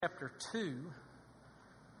Chapter 2.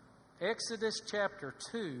 Exodus chapter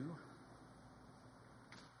 2.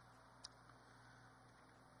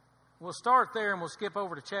 We'll start there and we'll skip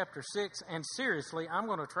over to chapter 6. And seriously, I'm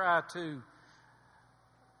going to try to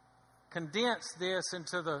condense this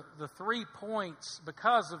into the 3 points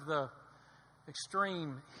because of the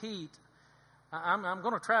extreme heat. I'm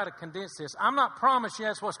going to try to condense this. I'm not promising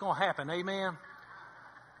that's what's going to happen. Amen?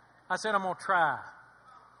 I said I'm going to try.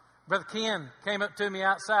 Brother Ken came up to me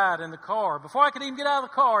outside in the car. Before I could even get out of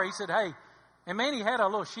the car, he said, "Hey," and man, he had a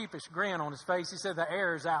little sheepish grin on his face. He said, "The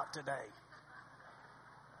air is out today." I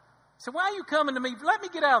said, "Why are you coming to me? Let me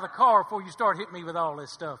get out of the car before you start hitting me with all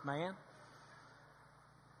this stuff, man."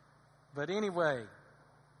 But anyway,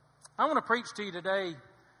 I want to preach to you today.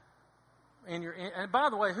 And by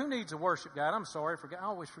the way, who needs a worship guide? I'm sorry, I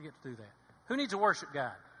always forget to do that. Who needs a worship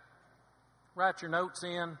guide? Write your notes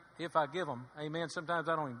in if I give them. Amen. Sometimes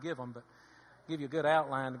I don't even give them, but give you a good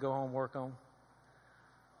outline to go home and work on.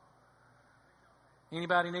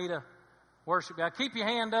 Anybody need a worship guide? Keep your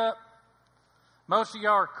hand up. Most of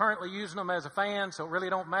y'all are currently using them as a fan, so it really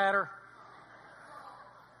don't matter.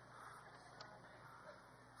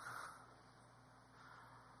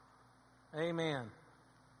 Amen.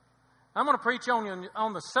 I'm going to preach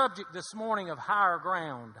on the subject this morning of higher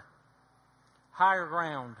ground. Higher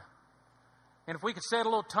ground. And if we could set a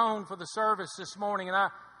little tone for the service this morning,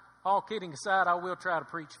 and all kidding aside, I will try to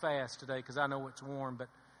preach fast today because I know it's warm. But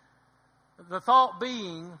the thought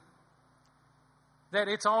being that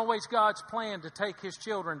it's always God's plan to take His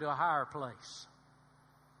children to a higher place.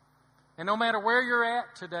 And no matter where you're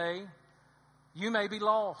at today, you may be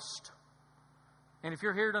lost. And if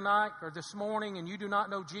you're here tonight or this morning and you do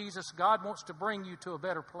not know Jesus, God wants to bring you to a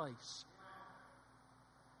better place.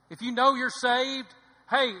 If you know you're saved,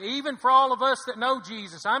 hey, even for all of us that know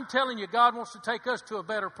Jesus, I'm telling you, God wants to take us to a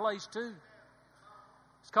better place too.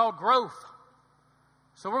 It's called growth.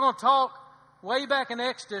 So we're going to talk way back in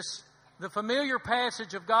Exodus, the familiar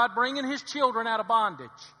passage of God bringing His children out of bondage.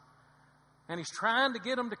 And He's trying to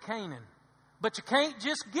get them to Canaan. But you can't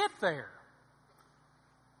just get there.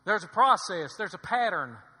 There's a process. There's a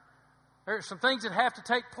pattern. There's some things that have to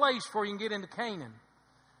take place before you can get into Canaan.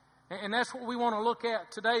 And that's what we want to look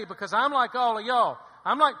at today, because I'm like all of y'all.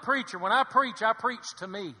 I'm like preacher. When I preach to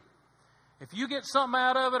me. If you get something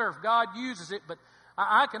out of it or if God uses it, but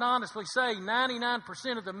I can honestly say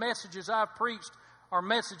 99% of the messages I've preached are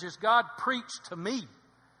messages God preached to me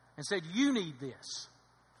and said, you need this.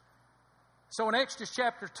 So in Exodus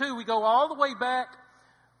chapter 2, we go all the way back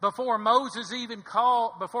before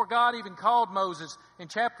God even called Moses. In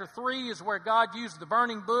chapter 3 is where God used the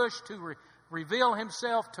burning bush to reveal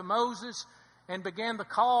Himself to Moses and began the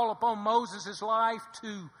call upon Moses' life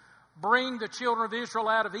to bring the children of Israel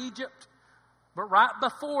out of Egypt. But right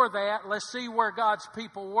before that, let's see where God's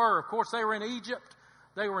people were. Of course, they were in Egypt.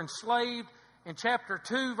 They were enslaved. In chapter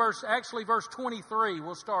 2, verse 23,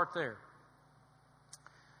 we'll start there.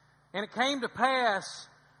 And it came to pass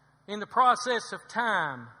in the process of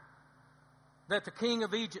time that the king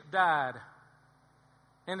of Egypt died.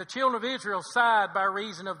 And the children of Israel sighed by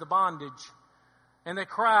reason of the bondage. And they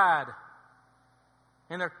cried.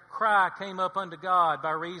 And their cry came up unto God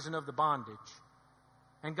by reason of the bondage.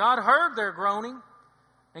 And God heard their groaning.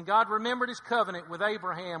 And God remembered His covenant with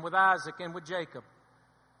Abraham, with Isaac, and with Jacob.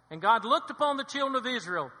 And God looked upon the children of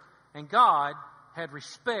Israel. And God had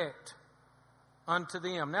respect unto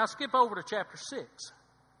them. Now skip over to chapter 6.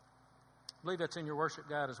 I believe that's in your worship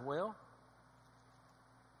guide as well.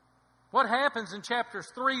 What happens in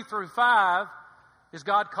chapters 3 through 5 is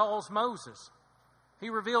God calls Moses. He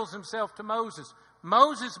reveals Himself to Moses.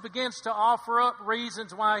 Moses begins to offer up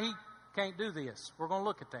reasons why he can't do this. We're going to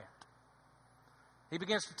look at that. He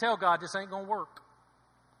begins to tell God, this ain't going to work.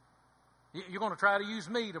 You're going to try to use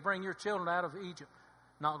me to bring your children out of Egypt.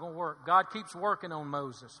 Not going to work. God keeps working on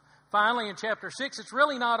Moses. Finally, in chapter 6, it's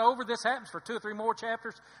really not over. This happens for 2 or 3 more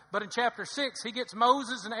chapters. But in chapter 6, He gets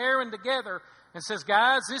Moses and Aaron together and says,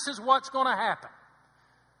 guys, this is what's going to happen.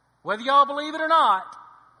 Whether y'all believe it or not,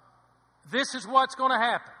 this is what's going to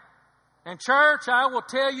happen. And church, I will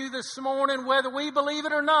tell you this morning, whether we believe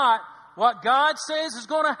it or not, what God says is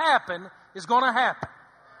going to happen is going to happen.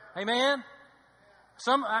 Amen?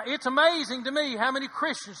 It's amazing to me how many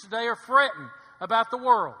Christians today are fretting about the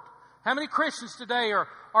world. How many Christians today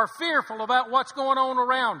are fearful about what's going on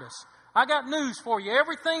around us. I got news for you.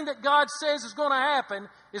 Everything that God says is going to happen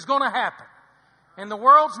is going to happen. And the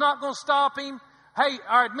world's not going to stop Him. Hey,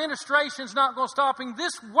 our administration's not going to stop Him.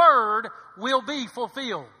 This word will be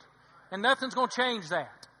fulfilled. And nothing's going to change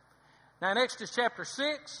that. Now in Exodus chapter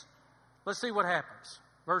 6, let's see what happens.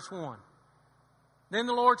 Verse 1. Then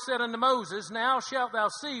the Lord said unto Moses, Now shalt thou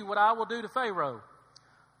see what I will do to Pharaoh.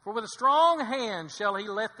 For with a strong hand shall he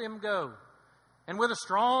let them go, and with a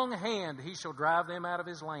strong hand he shall drive them out of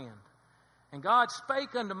his land. And God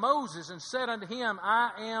spake unto Moses and said unto him,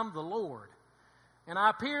 I am the Lord. And I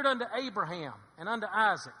appeared unto Abraham and unto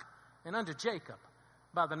Isaac and unto Jacob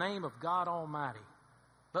by the name of God Almighty.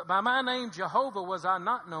 But by my name Jehovah was I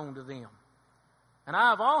not known to them. And I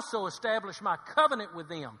have also established my covenant with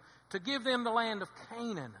them to give them the land of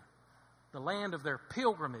Canaan, the land of their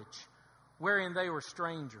pilgrimage, wherein they were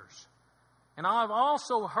strangers. And I have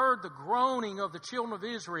also heard the groaning of the children of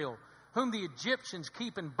Israel, whom the Egyptians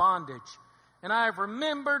keep in bondage. And I have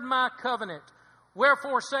remembered my covenant.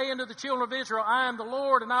 Wherefore say unto the children of Israel, I am the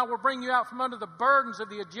Lord, and I will bring you out from under the burdens of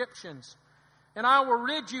the Egyptians. And I will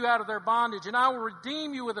rid you out of their bondage, and I will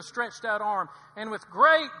redeem you with a stretched out arm, and with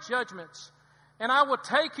great judgments. And I will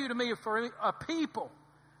take you to me for a people,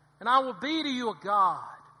 and I will be to you a God.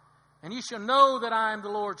 And ye shall know that I am the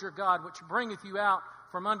Lord your God, which bringeth you out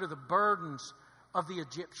from under the burdens of the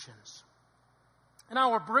Egyptians. And I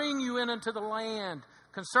will bring you in unto the land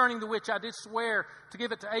concerning the which I did swear to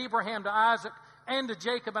give it to Abraham, to Isaac, and to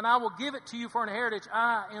Jacob, and I will give it to you for an heritage.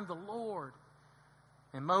 I am the Lord.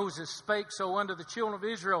 And Moses spake so unto the children of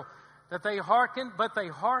Israel that they hearkened, but they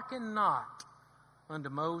hearkened not unto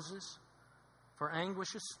Moses for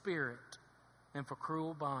anguish of spirit and for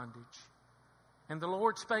cruel bondage. And the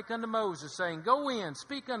Lord spake unto Moses, saying, Go in,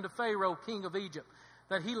 speak unto Pharaoh, king of Egypt,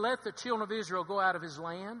 that he let the children of Israel go out of his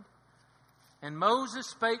land. And Moses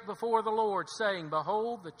spake before the Lord, saying,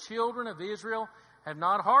 Behold, the children of Israel have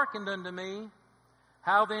not hearkened unto me.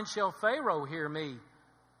 How then shall Pharaoh hear me,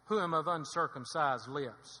 who am of uncircumcised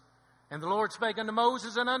lips? And the Lord spake unto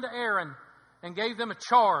Moses and unto Aaron, and gave them a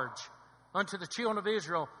charge unto the children of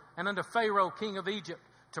Israel and unto Pharaoh, king of Egypt,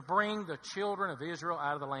 to bring the children of Israel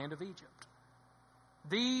out of the land of Egypt.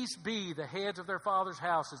 These be the heads of their fathers'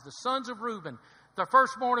 houses, the sons of Reuben, the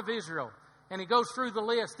firstborn of Israel. And he goes through the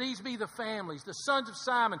list. These be the families, the sons of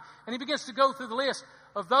Simon. And he begins to go through the list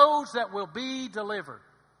of those that will be delivered.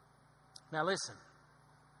 Now listen.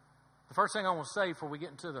 The first thing I want to say before we get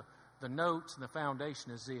into the notes and the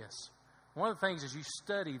foundation is this. One of the things as you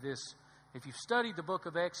study this, if you've studied the book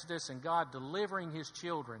of Exodus and God delivering his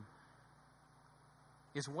children,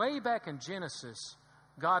 is way back in Genesis,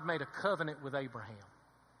 God made a covenant with Abraham.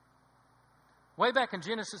 Way back in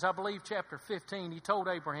Genesis, I believe, chapter 15, he told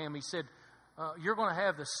Abraham, he said, you're going to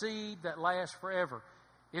have the seed that lasts forever.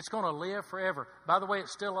 It's going to live forever. By the way,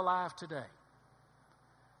 it's still alive today.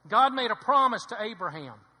 God made a promise to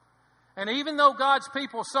Abraham. And even though God's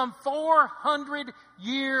people, some 400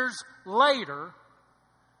 years later,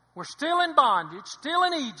 were still in bondage, still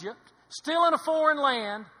in Egypt, still in a foreign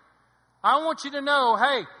land, I want you to know,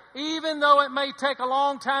 hey, even though it may take a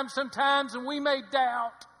long time sometimes and we may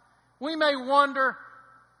doubt, we may wonder,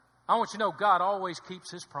 I want you to know God always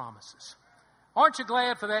keeps his promises. Aren't you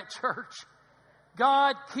glad for that, church?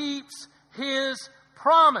 God keeps his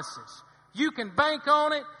promises. You can bank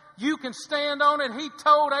on it. You can stand on it. He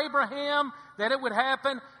told Abraham that it would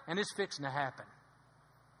happen, and it's fixing to happen.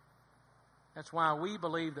 That's why we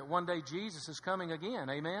believe that one day Jesus is coming again.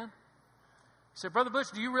 Amen? He said, Brother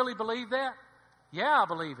Butch, do you really believe that? Yeah, I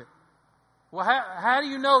believe it. Well, how do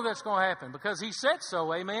you know that's going to happen? Because he said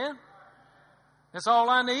so. Amen? That's all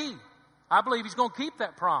I need. I believe he's going to keep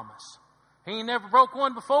that promise. He ain't never broke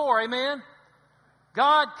one before. Amen?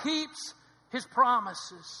 God keeps his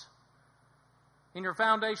promises. In your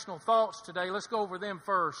foundational thoughts today, let's go over them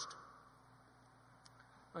first.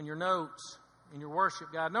 On your notes, in your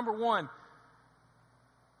worship guide. Number one,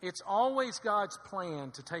 it's always God's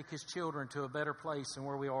plan to take his children to a better place than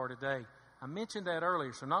where we are today. I mentioned that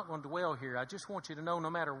earlier, so I'm not going to dwell here. I just want you to know no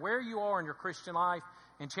matter where you are in your Christian life,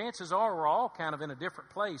 and chances are we're all kind of in a different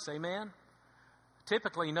place. Amen?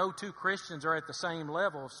 Typically, no two Christians are at the same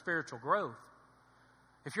level of spiritual growth.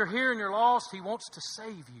 If you're here and you're lost, he wants to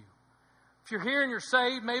save you. If you're here and you're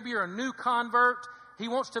saved, maybe you're a new convert, he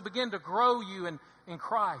wants to begin to grow you in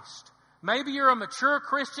Christ. Maybe you're a mature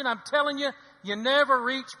Christian. I'm telling you, you never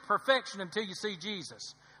reach perfection until you see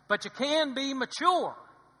Jesus. But you can be mature.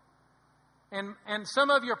 And some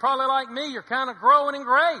of you are probably like me. You're kind of growing in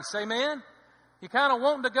grace. Amen? You're kind of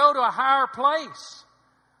wanting to go to a higher place.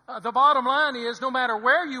 The bottom line is, no matter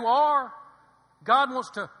where you are, God wants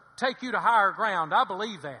to take you to higher ground. I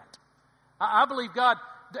believe that. I believe God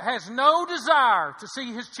has no desire to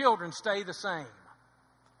see his children stay the same.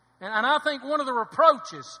 And I think one of the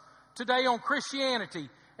reproaches today on Christianity,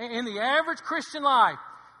 in the average Christian life,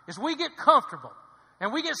 is we get comfortable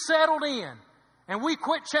and we get settled in and we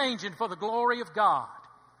quit changing for the glory of God.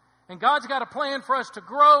 And God's got a plan for us to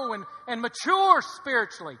grow and mature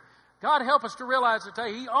spiritually. God help us to realize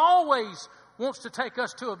today He always wants to take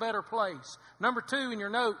us to a better place. Number 2 in your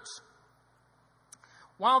notes.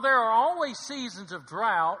 While there are always seasons of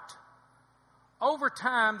drought, over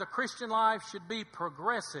time the Christian life should be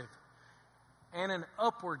progressive and an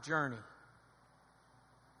upward journey.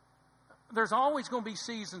 There's always going to be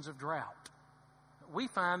seasons of drought. We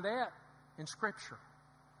find that in Scripture.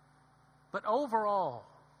 But overall,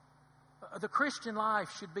 the Christian life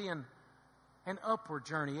should be an upward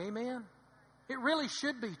journey. Amen? It really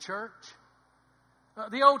should be, church.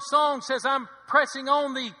 The old song says, I'm pressing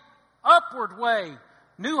on the upward way.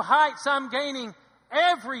 New heights I'm gaining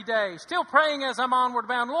every day. Still praying as I'm onward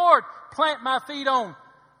bound. Lord, plant my feet on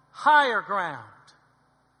higher ground.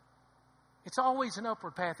 It's always an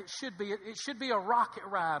upward path. It should be a rocket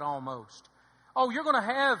ride almost. Oh, you're going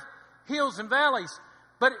to have hills and valleys,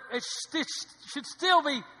 but it should still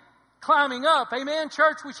be climbing up. Amen,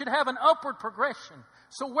 church? We should have an upward progression.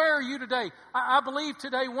 So where are you today? I believe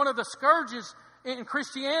today one of the scourges in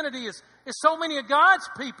Christianity is so many of God's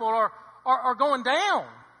people are going down.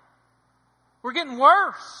 We're getting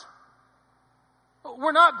worse.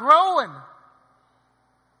 We're not growing.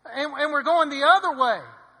 And we're going the other way.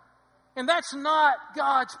 And that's not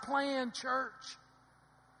God's plan, church.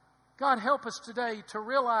 God help us today to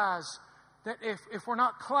realize that if we're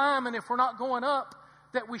not climbing, if we're not going up,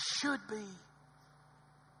 that we should be.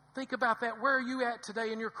 Think about that. Where are you at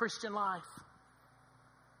today in your Christian life?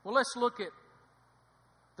 Well, let's look at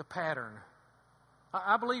the pattern.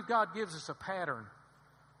 I believe God gives us a pattern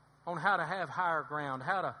on how to have higher ground,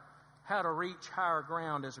 how to reach higher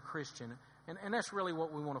ground as a Christian. And that's really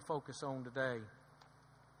what we want to focus on today.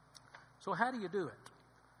 So how do you do it?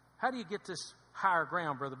 How do you get this higher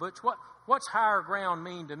ground, Brother Butch? What's higher ground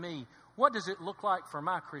mean to me? What does it look like for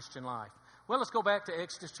my Christian life? Well, let's go back to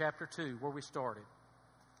Exodus chapter 2 where we started.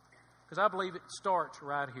 Because I believe it starts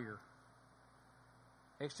right here.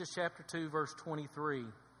 Exodus chapter 2 verse 23.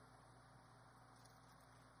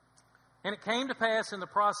 And it came to pass in the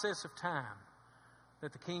process of time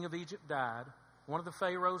that the king of Egypt died. One of the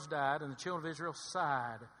pharaohs died, and the children of Israel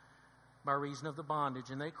sighed by reason of the bondage,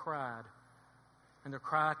 and they cried. And their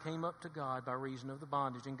cry came up to God by reason of the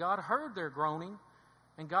bondage. And God heard their groaning,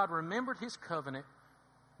 and God remembered His covenant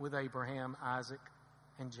with Abraham, Isaac,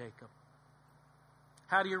 and Jacob.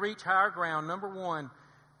 How do you reach higher ground? Number 1,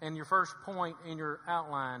 and your first point in your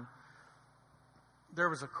outline, there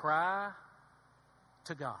was a cry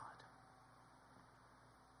to God.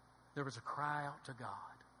 There was a cry out to God.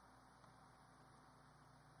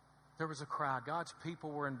 There was a cry. God's people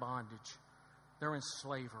were in bondage. They're in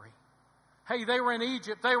slavery. Hey, they were in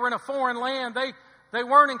Egypt. They were in a foreign land. They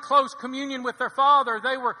weren't in close communion with their father.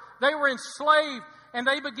 They were enslaved. And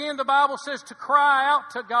they began, the Bible says, to cry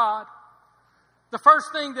out to God. The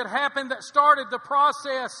first thing that happened that started the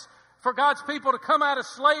process for God's people to come out of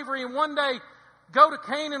slavery and one day go to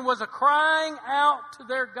Canaan was a crying out to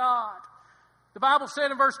their God. The Bible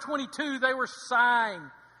said in verse 22, they were sighing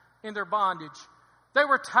in their bondage. They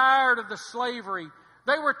were tired of the slavery.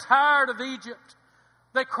 They were tired of Egypt.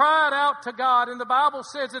 They cried out to God, and the Bible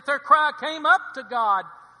says that their cry came up to God,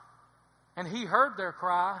 and He heard their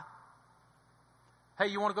cry. Hey,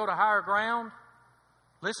 you want to go to higher ground?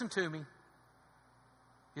 Listen to me.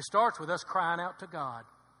 It starts with us crying out to God.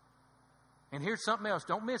 And here's something else.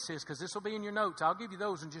 Don't miss this, because this will be in your notes. I'll give you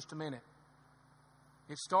those in just a minute.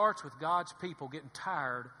 It starts with God's people getting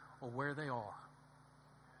tired of where they are.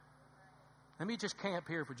 Let me just camp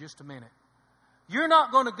here for just a minute. You're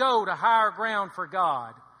not going to go to higher ground for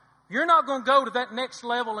God. You're not going to go to that next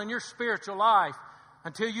level in your spiritual life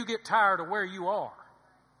until you get tired of where you are.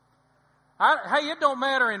 Hey, it don't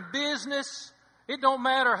matter in business. It don't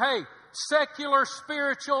matter, hey, secular,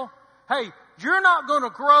 spiritual. Hey, you're not going to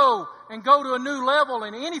grow and go to a new level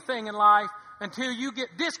in anything in life until you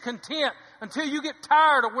get discontent, until you get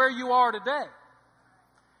tired of where you are today.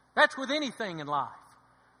 That's with anything in life.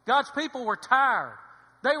 God's people were tired.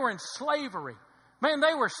 They were in slavery. Man,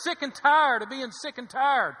 they were sick and tired of being sick and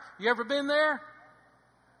tired. You ever been there?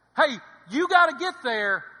 Hey, you got to get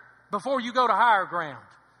there before you go to higher ground.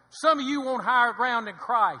 Some of you want higher ground in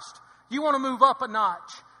Christ. You want to move up a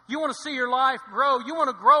notch. You want to see your life grow. You want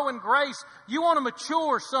to grow in grace. You want to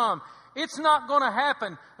mature some. It's not going to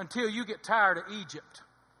happen until you get tired of Egypt.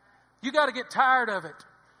 You got to get tired of it.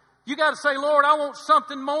 You got to say, Lord, I want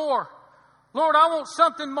something more. Lord, I want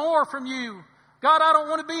something more from you. God, I don't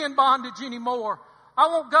want to be in bondage anymore. I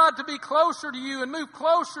want God to be closer to you and move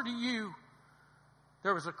closer to you.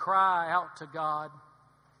 There was a cry out to God.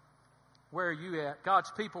 Where are you at?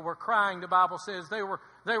 God's people were crying, the Bible says. They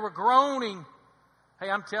were groaning. Hey,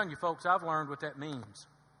 I'm telling you, folks, I've learned what that means.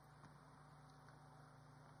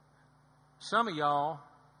 Some of y'all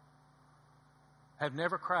have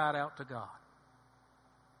never cried out to God.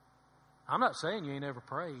 I'm not saying you ain't ever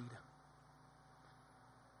prayed.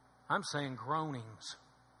 I'm saying groanings.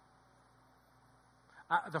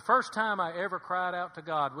 The first time I ever cried out to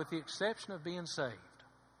God, with the exception of being saved,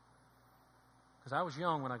 because I was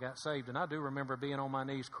young when I got saved, and I do remember being on my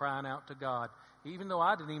knees crying out to God. Even though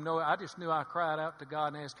I didn't even know it, I just knew I cried out to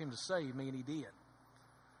God and asked Him to save me, and He did.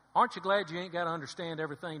 Aren't you glad you ain't got to understand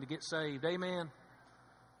everything to get saved? Amen?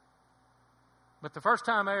 But the first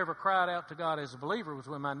time I ever cried out to God as a believer was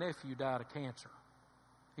when my nephew died of cancer.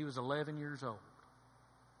 He was 11 years old.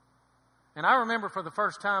 And I remember for the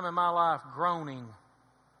first time in my life groaning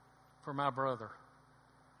for my brother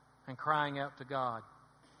and crying out to God.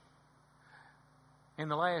 In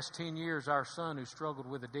the last 10 years, our son who struggled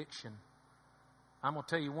with addiction, I'm going to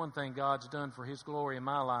tell you one thing God's done for His glory in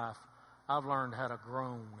my life. I've learned how to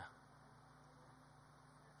groan.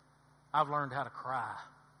 I've learned how to cry.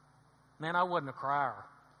 Man, I wasn't a crier.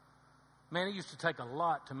 Man, it used to take a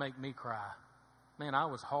lot to make me cry. Man, I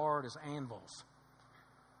was hard as anvils.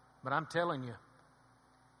 But I'm telling you,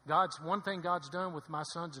 one thing God's done with my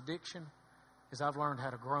son's addiction is I've learned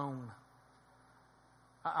how to groan.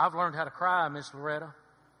 I've learned how to cry, Miss Loretta.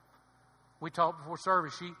 We talked before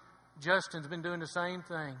service. Justin's been doing the same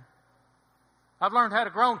thing. I've learned how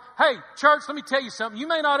to groan. Hey, church, let me tell you something. You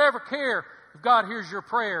may not ever care if God hears your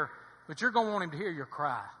prayer, but you're going to want Him to hear your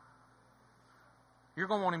cry. You're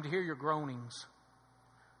going to want Him to hear your groanings.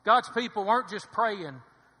 God's people weren't just praying.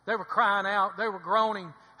 They were crying out. They were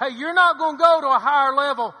groaning. Hey, you're not going to go to a higher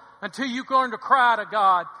level until you learn to cry to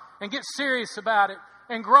God and get serious about it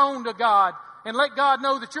and groan to God and let God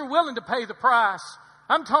know that you're willing to pay the price.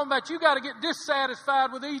 I'm talking about you got to get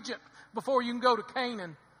dissatisfied with Egypt before you can go to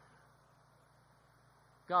Canaan.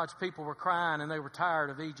 God's people were crying and they were tired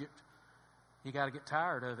of Egypt. You got to get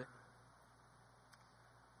tired of it.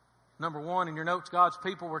 Number one, in your notes, God's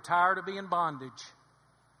people were tired of being bondage.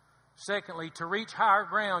 Secondly, to reach higher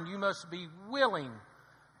ground, you must be willing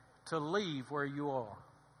to leave where you are.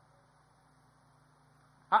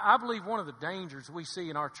 I believe one of the dangers we see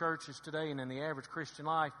in our churches today and in the average Christian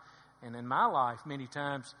life, and in my life many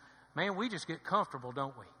times, man, we just get comfortable,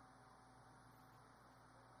 don't we?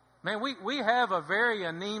 Man, we have a very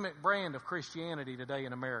anemic brand of Christianity today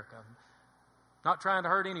in America. Not trying to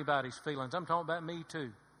hurt anybody's feelings. I'm talking about me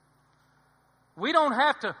too. We don't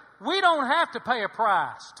have to pay a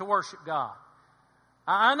price to worship God.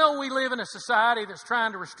 I know we live in a society that's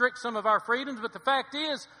trying to restrict some of our freedoms, but the fact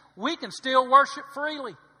is, we can still worship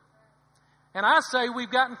freely. And I say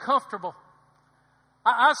we've gotten comfortable.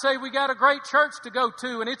 I say we got a great church to go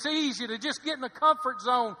to, and it's easy to just get in the comfort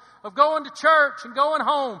zone of going to church and going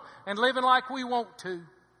home and living like we want to.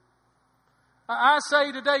 I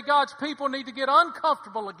say today God's people need to get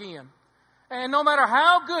uncomfortable again. And no matter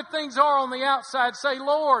how good things are on the outside, say,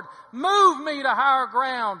 Lord, move me to higher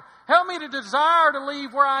ground. Help me to desire to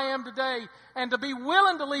leave where I am today and to be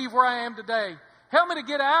willing to leave where I am today. Help me to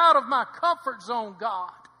get out of my comfort zone,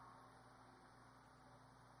 God.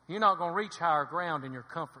 You're not going to reach higher ground in your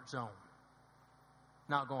comfort zone.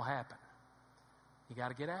 Not going to happen. You got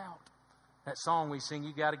to get out. That song we sing,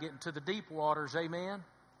 you got to get into the deep waters, amen?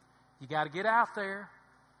 You got to get out there.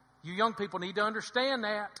 You young people need to understand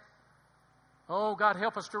that. Oh, God,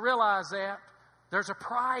 help us to realize that. There's a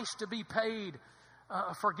price to be paid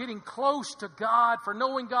for getting close to God, for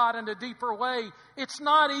knowing God in a deeper way. It's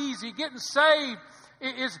not easy. Getting saved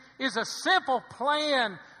is a simple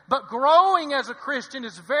plan, but growing as a Christian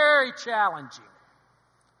is very challenging.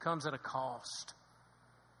 Comes at a cost.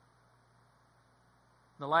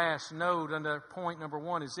 The last note under point number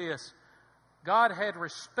one is this. God had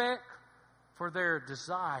respect for their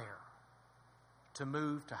desire to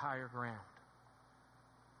move to higher ground.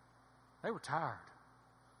 They were tired.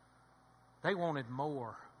 They wanted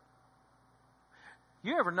more.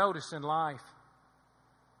 You ever notice in life,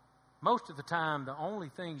 most of the time, the only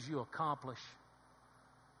things you accomplish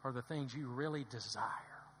are the things you really desire.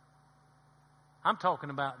 I'm talking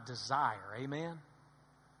about desire, amen?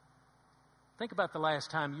 Think about the last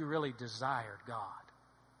time you really desired God.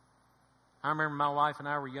 I remember my wife and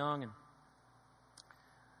I were young,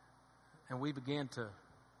 and we began to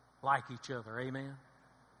like each other, amen?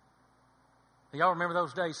 Y'all remember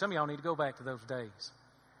those days? Some of y'all need to go back to those days.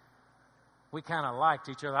 We kind of liked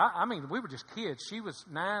each other. I mean, we were just kids. She was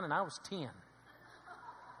 9 and I was 10.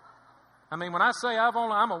 I mean, when I say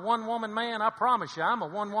I'm a one-woman man, I promise you, I'm a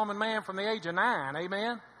one-woman man from the age of 9.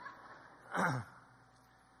 Amen?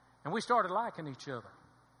 And we started liking each other.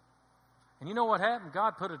 And you know what happened?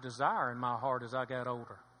 God put a desire in my heart as I got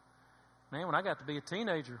older. Man, when I got to be a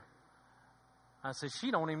teenager, I said,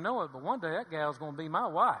 she don't even know it, but one day that gal's going to be my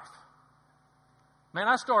wife. Man,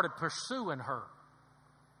 I started pursuing her.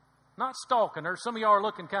 Not stalking her. Some of y'all are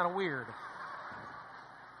looking kind of weird.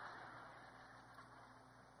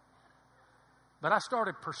 But I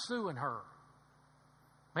started pursuing her.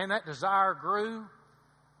 Man, that desire grew.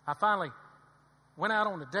 I finally went out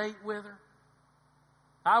on a date with her.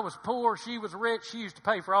 I was poor. She was rich. She used to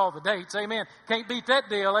pay for all the dates. Amen. Can't beat that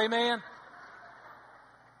deal. Amen.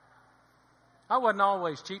 I wasn't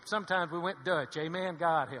always cheap. Sometimes we went Dutch. Amen.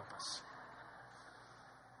 God help us.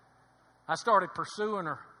 I started pursuing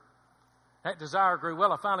her. That desire grew.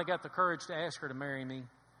 Well, I finally got the courage to ask her to marry me.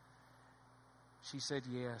 She said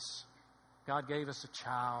yes. God gave us a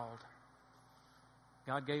child.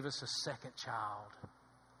 God gave us a second child,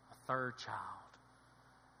 a third child,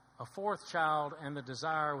 a fourth child, and the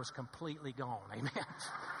desire was completely gone. Amen.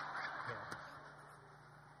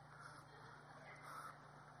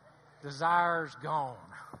 Desire's gone.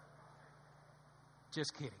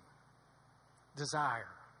 Just kidding. Desire.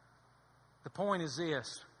 The point is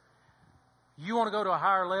this. You want to go to a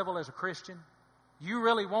higher level as a Christian? You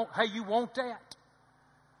really want, you want that?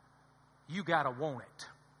 You got to want it.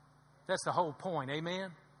 That's the whole point. Amen?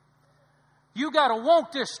 You got to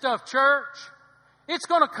want this stuff, church. It's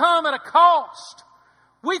going to come at a cost.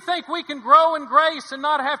 We think we can grow in grace and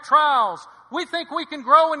not have trials. We think we can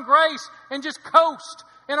grow in grace and just coast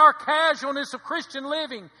in our casualness of Christian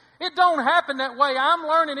living. It don't happen that way. I'm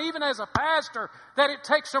learning even as a pastor that it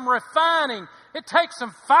takes some refining. It takes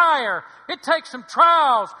some fire. It takes some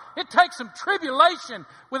trials. It takes some tribulation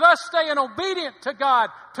with us staying obedient to God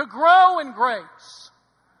to grow in grace.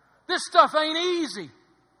 This stuff ain't easy.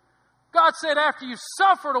 God said after you've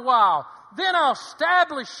suffered a while, then I'll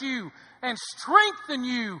establish you and strengthen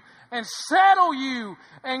you and settle you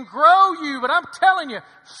and grow you. But I'm telling you,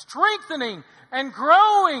 strengthening and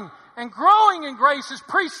growing in grace is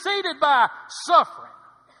preceded by suffering.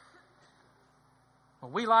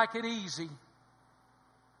 But we like it easy.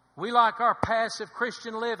 We like our passive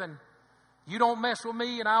Christian living. You don't mess with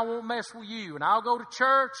me and I won't mess with you. And I'll go to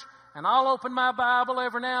church and I'll open my Bible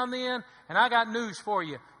every now and then. And I got news for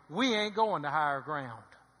you. We ain't going to higher ground.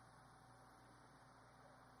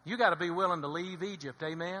 You got to be willing to leave Egypt.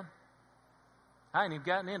 Amen. I ain't even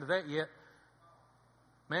gotten into that yet.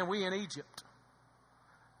 Man, we in Egypt.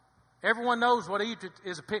 Everyone knows what Egypt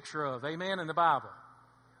is a picture of. Amen. In the Bible.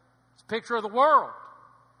 It's a picture of the world.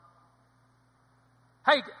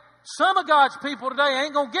 Hey, some of God's people today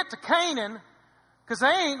ain't going to get to Canaan because they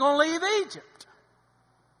ain't going to leave Egypt.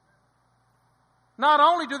 Not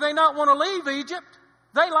only do they not want to leave Egypt,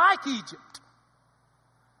 they like Egypt.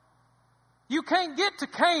 You can't get to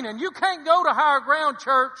Canaan. You can't go to higher ground,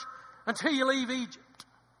 church, until you leave Egypt.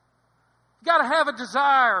 You got to have a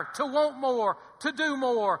desire to want more, to do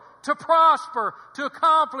more, to prosper, to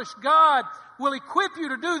accomplish. God will equip you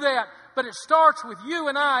to do that, but it starts with you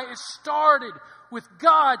and I. It started with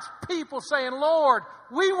God's people saying, Lord,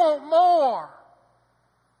 we want more.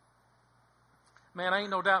 Man, ain't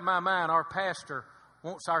no doubt in my mind our pastor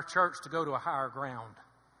wants our church to go to a higher ground.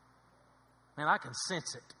 Man, I can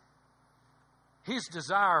sense it. His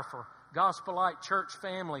desire for Gospel Light Church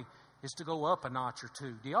family is to go up a notch or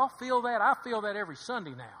two. Do y'all feel that? I feel that every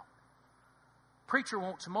Sunday now. Preacher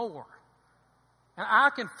wants more. And I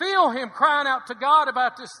can feel him crying out to God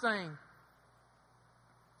about this thing.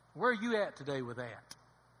 Where are you at today with that?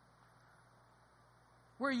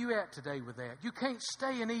 Where are you at today with that? You can't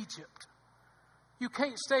stay in Egypt. You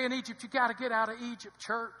can't stay in Egypt. You got to get out of Egypt,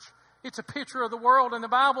 church. It's a picture of the world, and the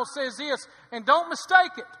Bible says this, and don't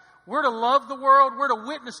mistake it. We're to love the world. We're to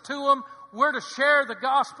witness to them. We're to share the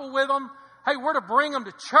gospel with them. Hey, we're to bring them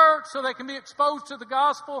to church so they can be exposed to the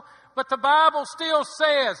gospel. But the Bible still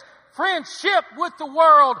says, friendship with the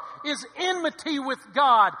world is enmity with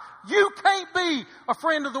God. You can't be a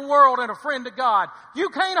friend of the world and a friend of God. You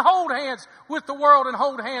can't hold hands with the world and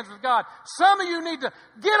hold hands with God. Some of you need to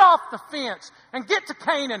get off the fence and get to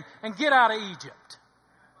Canaan and get out of Egypt.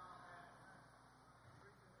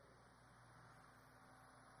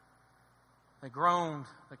 They groaned,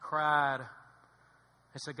 they cried.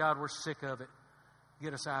 They said, God, we're sick of it.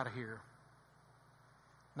 Get us out of here.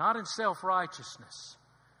 Not in self-righteousness,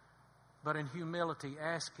 but in humility,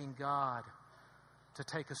 asking God to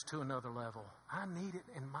take us to another level. I need it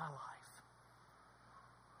in my life.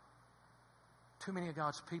 Too many of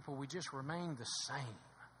God's people, we just remain the same.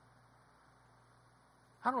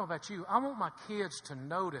 I don't know about you. I want my kids to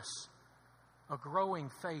notice a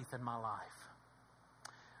growing faith in my life.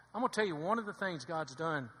 I'm going to tell you one of the things God's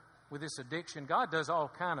done with this addiction. God does all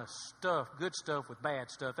kind of stuff, good stuff with bad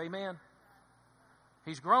stuff. Amen?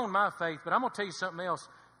 He's grown my faith, but I'm going to tell you something else,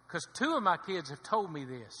 because 2 of my kids have told me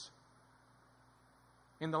this.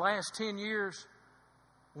 In the last 10 years,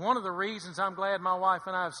 one of the reasons I'm glad my wife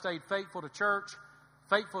and I have stayed faithful to church,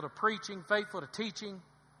 faithful to preaching, faithful to teaching,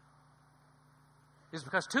 is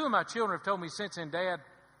because 2 of my children have told me since then, Dad,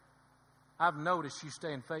 I've noticed you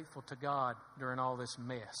staying faithful to God during all this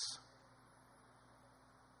mess.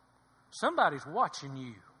 Somebody's watching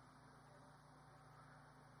you.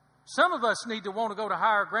 Some of us need to want to go to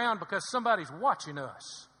higher ground because somebody's watching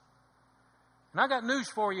us. And I got news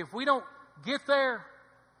for you. If we don't get there,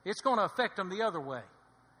 it's going to affect them the other way.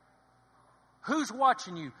 Who's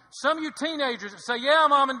watching you? Some of you teenagers that say, yeah,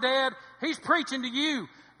 Mom and Dad, he's preaching to you.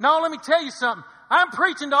 No, let me tell you something. I'm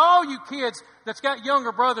preaching to all you kids that's got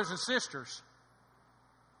younger brothers and sisters.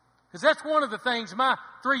 Because that's one of the things my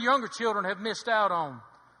 3 younger children have missed out on.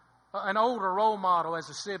 An older role model as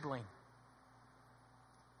a sibling.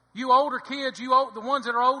 You older kids, the ones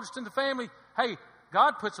that are oldest in the family, hey,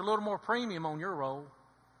 God puts a little more premium on your role.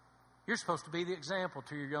 You're supposed to be the example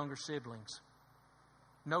to your younger siblings.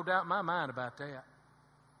 No doubt in my mind about that.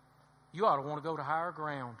 You ought to want to go to higher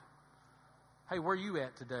ground. Hey, where are you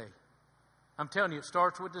at today? I'm telling you, it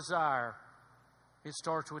starts with desire. It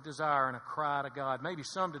starts with desire and a cry to God. Maybe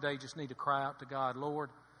some today just need to cry out to God, Lord,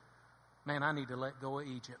 man, I need to let go of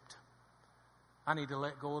Egypt. I need to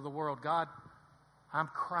let go of the world. God, I'm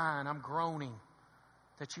crying, I'm groaning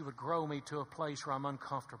that you would grow me to a place where I'm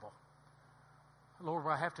uncomfortable. Lord,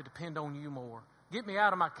 where I have to depend on you more. Get me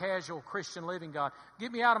out of my casual Christian living, God.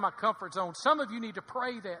 Get me out of my comfort zone. Some of you need to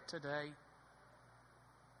pray that today.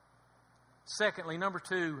 Secondly, number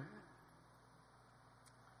two,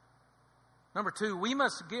 we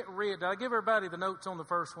must get rid. Did I give everybody the notes on the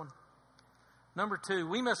first one? Number 2,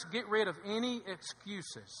 we must get rid of any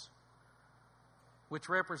excuses which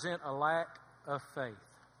represent a lack of faith.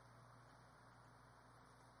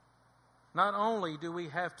 Not only do we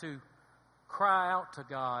have to cry out to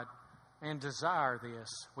God and desire this,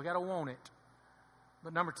 we got to want it.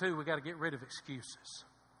 But number 2, we got to get rid of excuses.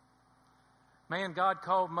 Man, God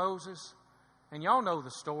called Moses, and y'all know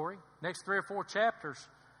the story. Next 3 or 4 chapters,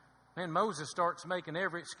 man, Moses starts making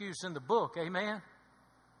every excuse in the book. Amen.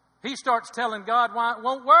 He starts telling God why it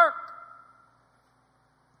won't work.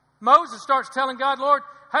 Moses starts telling God, Lord,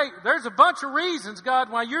 hey, there's a bunch of reasons,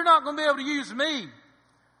 God, why you're not going to be able to use me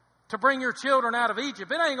to bring your children out of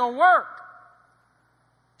Egypt. It ain't going to work.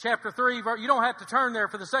 Chapter 3, you don't have to turn there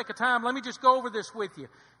for the sake of time. Let me just go over this with you.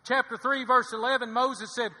 Chapter 3, verse 11,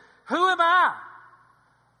 Moses said, who am I?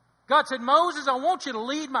 God said, Moses, I want you to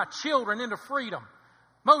lead my children into freedom.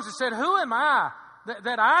 Moses said, who am I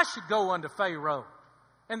that I should go unto Pharaoh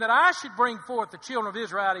and that I should bring forth the children of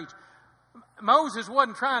Israel out of Egypt? Moses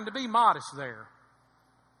wasn't trying to be modest there.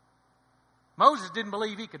 Moses didn't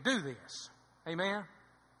believe he could do this. Amen.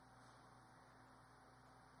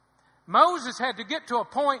 Moses had to get to a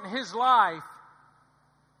point in his life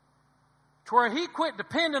to where he quit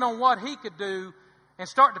depending on what he could do and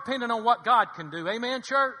start depending on what God can do. Amen,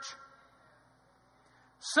 church?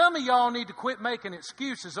 Some of y'all need to quit making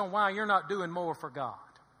excuses on why you're not doing more for God.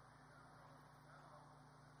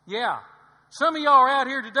 Yeah. Some of y'all are out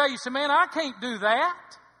here today, you say, man, I can't do that.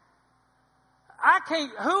 I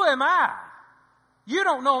can't, who am I? You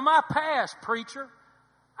don't know my past, preacher.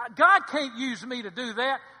 God can't use me to do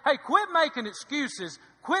that. Hey, quit making excuses.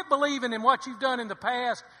 Quit believing in what you've done in the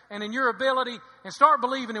past and in your ability and start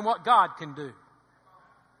believing in what God can do.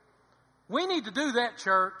 We need to do that,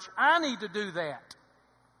 church. I need to do that.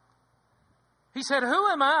 He said, who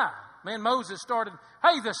am I? Man, Moses started,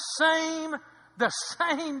 hey, the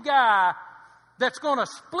same guy that's going to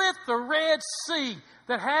split the Red Sea,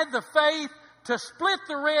 that had the faith to split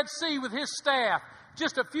the Red Sea with his staff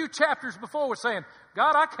just a few chapters before, was saying,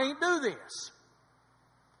 God, I can't do this.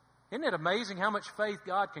 Isn't it amazing how much faith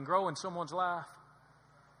God can grow in someone's life?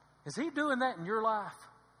 Is He doing that in your life?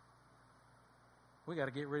 We got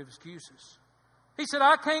to get rid of excuses. He said,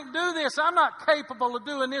 I can't do this. I'm not capable of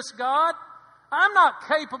doing this, God. I'm not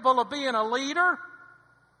capable of being a leader.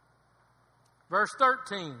 Verse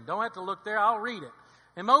 13. Don't have to look there. I'll read it.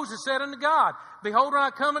 And Moses said unto God, behold, when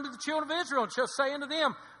I come unto the children of Israel, and shall say unto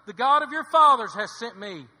them, the God of your fathers has sent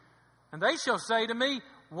me. And they shall say to me,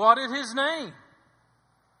 what is His name?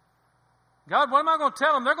 God, what am I going to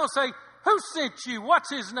tell them? They're going to say, who sent you? What's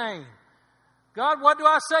His name? God, what do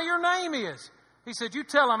I say your name is? He said, you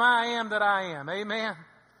tell them I am that I am. Amen.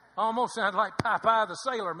 Almost sounded like Popeye the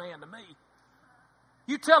Sailor Man to me.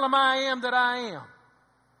 You tell them I am that I am.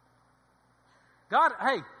 God,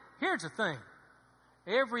 hey, here's the thing.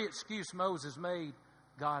 Every excuse Moses made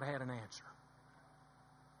God had an answer.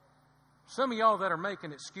 Some of y'all that are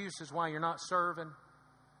making excuses why you're not serving.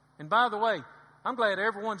 And by the way, I'm glad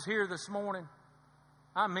everyone's here this morning.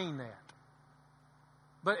 I mean that.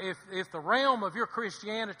 But if the realm of your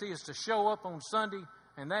Christianity is to show up on Sunday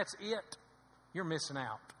and that's it, you're missing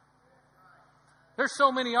out. There's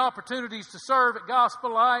so many opportunities to serve at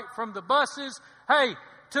Gospel Light, from the buses, hey,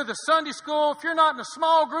 to the Sunday school. If you're not in a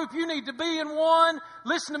small group, you need to be in one.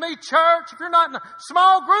 Listen to me, church. If you're not in a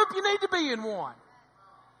small group, you need to be in one.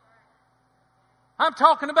 I'm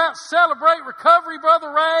talking about Celebrate Recovery,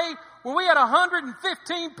 Brother Ray, where we had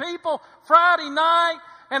 115 people Friday night,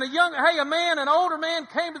 and an older man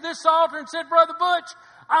came to this altar and said, Brother Butch,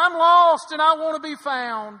 I'm lost and I want to be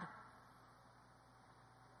found.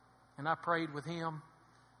 And I prayed with him,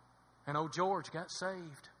 and old George got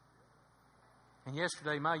saved. And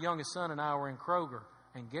yesterday, my youngest son and I were in Kroger,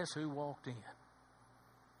 and guess who walked in?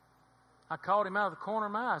 I called him out of the corner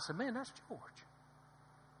of my eye. I said, man, that's George.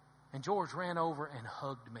 And George ran over and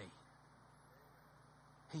hugged me.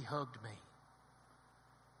 He hugged me.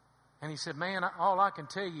 And he said, man, all I can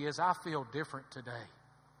tell you is I feel different today.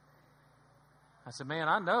 I said, man,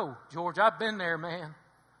 I know, George, I've been there, man.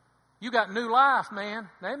 You got new life, man.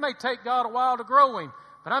 Now, it may take God a while to grow him,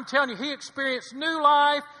 but I'm telling you, he experienced new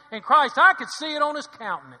life in Christ. I could see it on his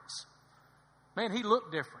countenance. Man, he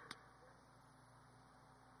looked different.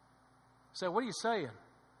 So what are you saying?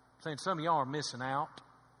 I'm saying some of y'all are missing out.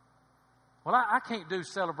 Well, I can't do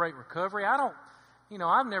Celebrate Recovery.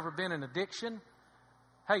 I've never been in addiction.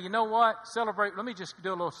 Hey, you know what? Let me just do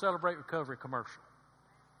a little Celebrate Recovery commercial.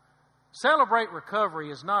 Celebrate Recovery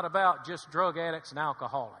is not about just drug addicts and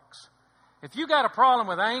alcoholics. If you got a problem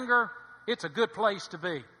with anger, it's a good place to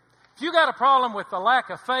be. If you got a problem with the lack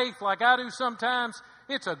of faith like I do sometimes,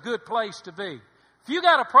 it's a good place to be. If you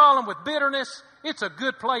got a problem with bitterness, it's a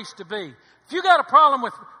good place to be. If you got a problem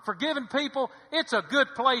with forgiving people, it's a good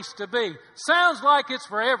place to be. Sounds like it's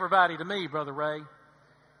for everybody to me, Brother Ray. You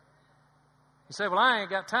say, well, I ain't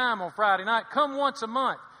got time on Friday night. Come once a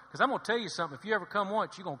month. Because I'm going to tell you something. If you ever come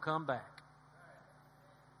once, you're going to come back.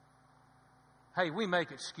 Hey, we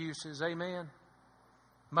make excuses. Amen.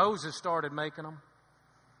 Moses started making them.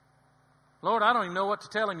 Lord, I don't even know what to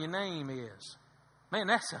tell him your name is. Man,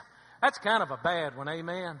 that's kind of a bad one.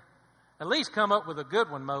 Amen. At least come up with a good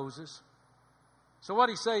one, Moses. So what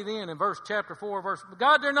did he say then in chapter 4, verse...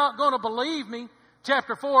 God, they're not going to believe me.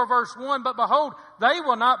 Chapter 4, verse 1, but behold, they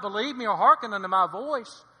will not believe me or hearken unto my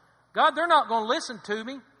voice. God, they're not going to listen to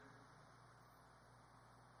me.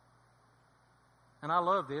 And I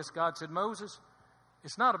love this. God said, Moses,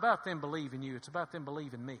 it's not about them believing you. It's about them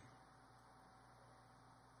believing me.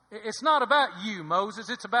 It's not about you, Moses.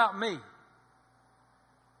 It's about me.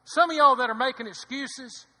 Some of y'all that are making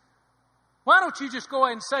excuses, why don't you just go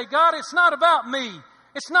ahead and say, God, it's not about me.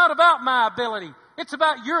 It's not about my ability. It's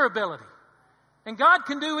about your ability. And God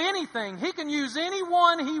can do anything. He can use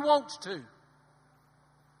anyone He wants to.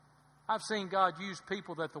 I've seen God use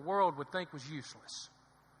people that the world would think was useless.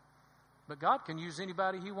 But God can use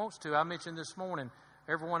anybody He wants to. I mentioned this morning,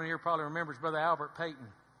 everyone in here probably remembers Brother Albert Payton.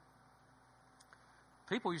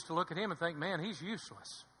 People used to look at him and think, man, he's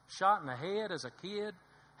useless. Shot in the head as a kid,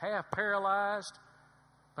 half paralyzed.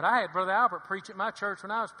 But I had Brother Albert preach at my church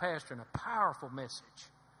when I was pastoring, a powerful message.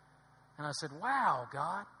 And I said, wow,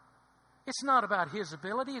 God, it's not about his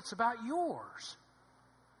ability, it's about yours.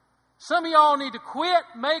 Some of y'all need to quit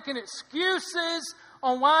making excuses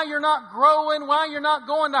on why you're not growing, why you're not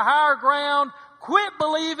going to higher ground. Quit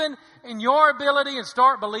believing in your ability and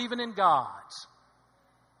start believing in God's.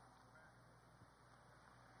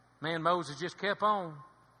 Man, Moses just kept on.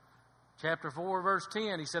 Chapter 4, verse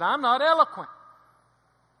 10, he said, I'm not eloquent.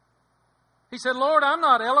 He said, Lord, I'm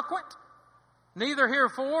not eloquent, neither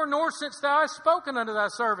heretofore, nor since thou hast spoken unto thy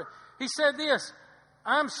servant. He said this,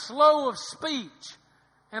 I'm slow of speech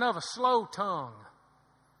and of a slow tongue.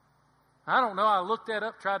 I don't know. I looked that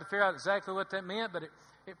up, tried to figure out exactly what that meant, but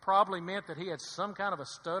it probably meant that he had some kind of a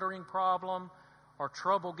stuttering problem or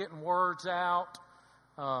trouble getting words out.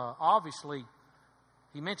 Obviously,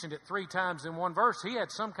 he mentioned it 3 times in one verse. He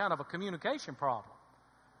had some kind of a communication problem.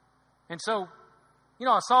 And so,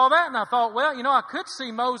 I saw that and I thought, well, I could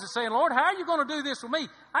see Moses saying, Lord, how are you going to do this with me?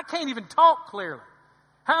 I can't even talk clearly.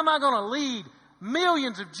 How am I going to lead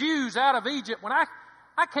millions of Jews out of Egypt when I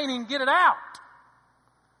can't even get it out?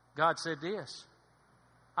 God said this.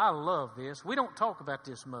 I love this. We don't talk about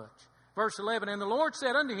this much. Verse 11, and the Lord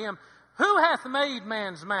said unto him, Who hath made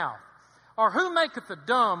man's mouth? Or who maketh the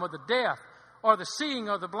dumb or the deaf or the seeing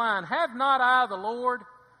or the blind? Have not I the Lord?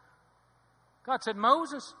 God said,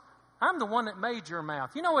 Moses, I'm the one that made your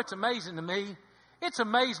mouth. You know what's amazing to me It's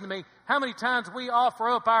amazing to me how many times we offer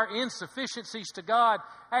up our insufficiencies to God,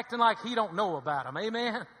 acting like He don't know about them.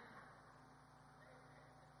 Amen?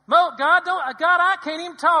 God, I can't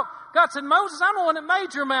even talk. God said, Moses, I'm the one that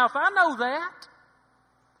made your mouth. I know that.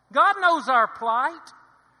 God knows our plight.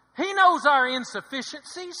 He knows our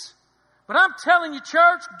insufficiencies. But I'm telling you,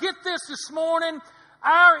 church, get this morning.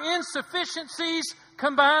 Our insufficiencies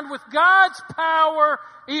combined with God's power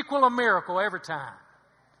equal a miracle every time.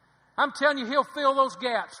 I'm telling you, He'll fill those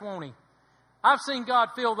gaps, won't He? I've seen God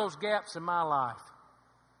fill those gaps in my life.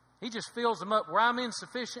 He just fills them up. Where I'm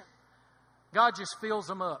insufficient, God just fills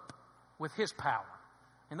them up with His power.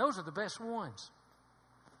 And those are the best ones.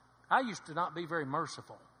 I used to not be very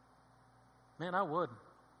merciful. Man, I wouldn't.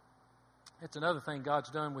 It's another thing God's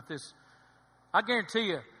done with this. I guarantee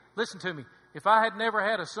you, listen to me, if I had never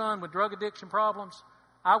had a son with drug addiction problems,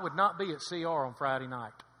 I would not be at CR on Friday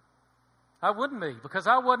night. I wouldn't be, because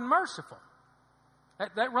I wasn't merciful.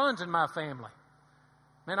 That runs in my family.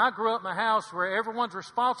 Man, I grew up in a house where everyone's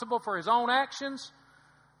responsible for his own actions.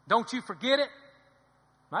 Don't you forget it.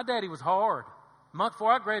 My daddy was hard. A month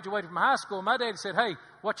before I graduated from high school, my daddy said, hey,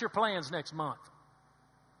 what's your plans next month?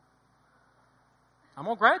 I'm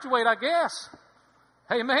going to graduate, I guess.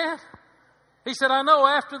 Hey, man. He said, I know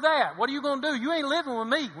after that. What are you going to do? You ain't living with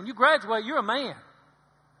me. When you graduate, you're a man.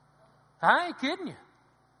 I ain't kidding you.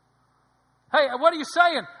 Hey, what are you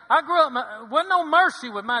saying? I grew up, wasn't no mercy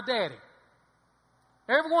with my daddy.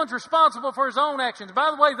 Everyone's responsible for his own actions.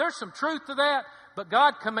 By the way, there's some truth to that, but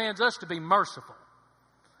God commands us to be merciful.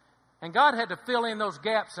 And God had to fill in those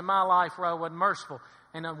gaps in my life where I wasn't merciful.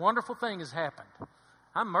 And a wonderful thing has happened.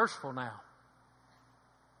 I'm merciful now.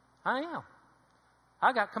 I am.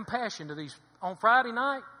 I got compassion to these. On Friday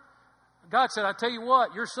night, God said, I tell you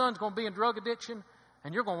what, your son's going to be in drug addiction,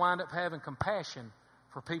 and you're going to wind up having compassion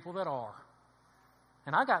for people that are.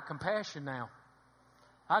 And I got compassion now.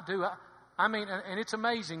 I do. I mean, and it's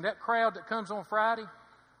amazing. That crowd that comes on Friday,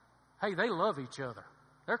 hey, they love each other.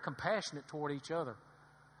 They're compassionate toward each other.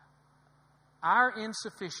 Our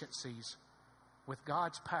insufficiencies with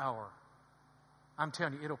God's power, I'm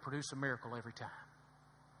telling you, it'll produce a miracle every time.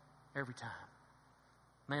 Every time.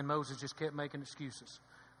 Man, Moses just kept making excuses.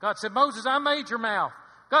 God said, Moses, I made your mouth.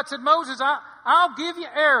 God said, Moses, I'll give you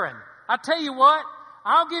Aaron. I tell you what,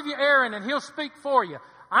 I'll give you Aaron and he'll speak for you.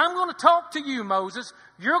 I'm going to talk to you, Moses.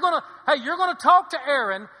 You're going to talk to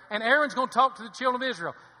Aaron, and Aaron's going to talk to the children of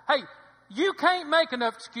Israel. Hey, you can't make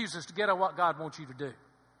enough excuses to get at what God wants you to do.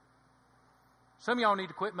 Some of y'all need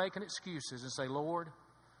to quit making excuses and say, Lord,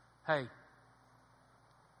 hey,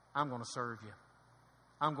 I'm going to serve you.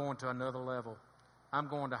 I'm going to another level. I'm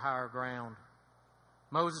going to higher ground.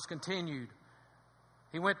 Moses continued.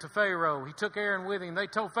 He went to Pharaoh. He took Aaron with him. They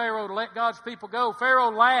told Pharaoh to let God's people go.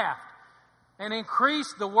 Pharaoh laughed and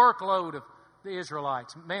increased the workload of the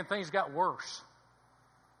Israelites. Man, things got worse.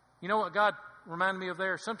 You know what God reminded me of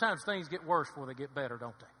there? Sometimes things get worse before they get better,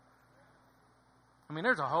 don't they? I mean,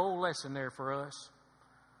 there's a whole lesson there for us.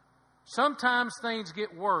 Sometimes things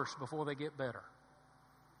get worse before they get better.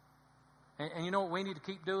 And you know what we need to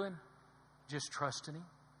keep doing? Just trusting Him.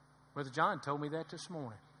 Brother John told me that this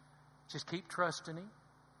morning. Just keep trusting Him.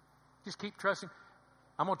 Just keep trusting.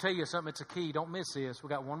 I'm going to tell you something. It's a key. Don't miss this. We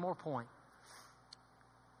got one more point.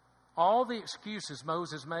 All the excuses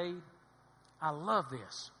Moses made, I love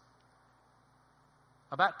this.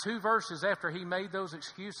 About 2 verses after he made those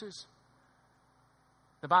excuses,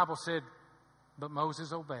 the Bible said, but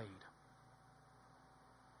Moses obeyed.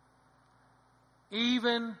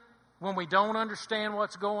 Even when we don't understand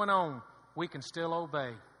what's going on, we can still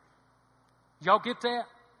obey. Y'all get that?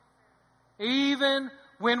 Even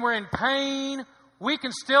when we're in pain, we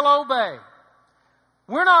can still obey.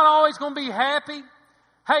 We're not always going to be happy.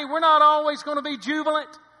 Hey, we're not always going to be jubilant,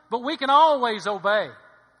 but we can always obey.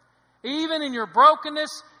 Even in your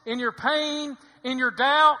brokenness, in your pain, in your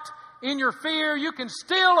doubt, in your fear, you can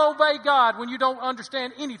still obey God when you don't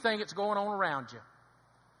understand anything that's going on around you.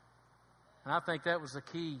 And I think that was the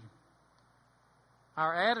key.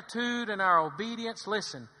 Our attitude and our obedience.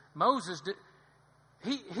 Listen, Moses,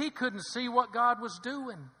 he couldn't see what God was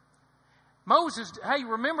doing. Moses, hey,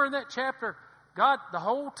 remember in that chapter, God, the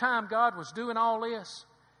whole time God was doing all this,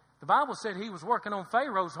 the Bible said He was working on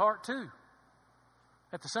Pharaoh's heart too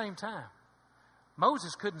at the same time.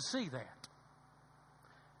 Moses couldn't see that.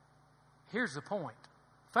 Here's the point.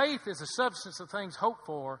 Faith is the substance of things hoped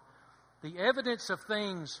for, the evidence of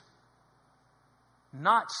things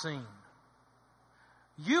not seen.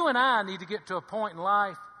 You and I need to get to a point in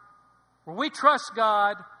life where we trust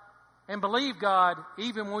God and believe God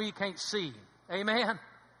even when we can't see Him. Amen?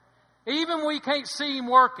 Even when we can't see Him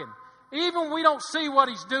working. even when we don't see what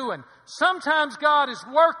He's doing. Sometimes God is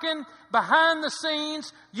working behind the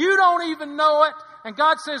scenes. You don't even know it. And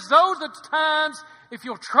God says, those are the times, if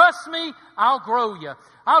you'll trust me, I'll grow you.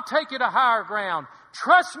 I'll take you to higher ground.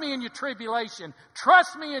 Trust me in your tribulation.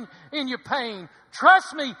 Trust me in your pain.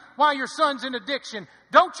 Trust me while your son's in addiction.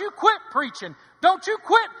 Don't you quit preaching. Don't you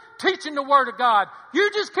quit teaching the Word of God.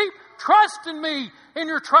 You just keep trusting me in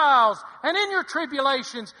your trials and in your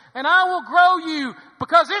tribulations, and I will grow you,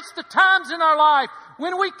 because it's the times in our life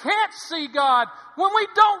when we can't see God, when we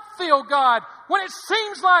don't feel God, when it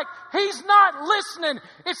seems like He's not listening.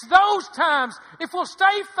 It's those times, if we'll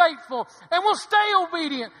stay faithful and we'll stay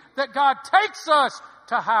obedient, that God takes us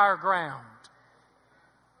to higher ground.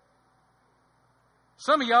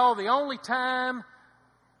 Some of y'all, the only time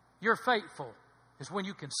you're faithful is when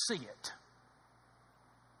you can see it.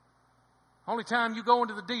 Only time you go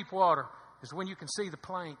into the deep water is when you can see the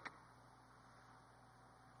plank.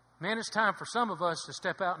 Man, it's time for some of us to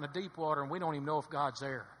step out in the deep water and we don't even know if God's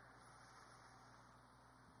there.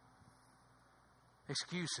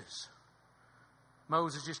 Excuses.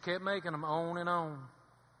 Moses just kept making them on and on.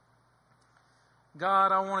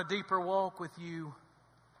 God, I want a deeper walk with you.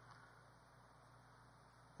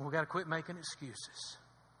 Well, we've got to quit making excuses.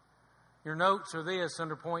 Your notes are this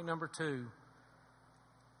under point number 2.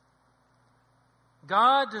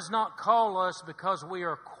 God does not call us because we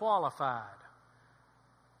are qualified,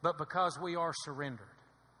 but because we are surrendered.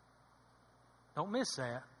 Don't miss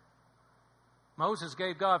that. Moses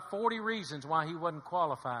gave God 40 reasons why he wasn't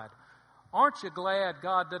qualified. Aren't you glad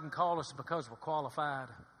God doesn't call us because we're qualified?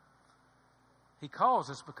 He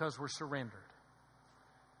calls us because we're surrendered.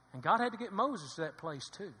 And God had to get Moses to that place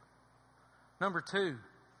too. Number 2,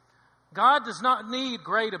 God does not need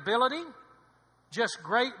great ability, just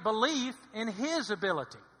great belief in His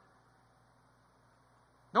ability.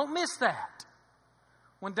 Don't miss that.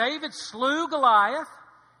 When David slew Goliath,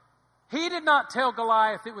 he did not tell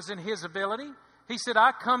Goliath it was in his ability. He said,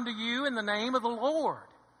 I come to you in the name of the Lord.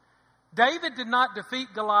 David did not defeat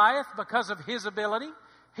Goliath because of his ability.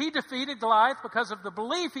 He defeated Goliath because of the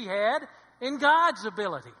belief he had in God's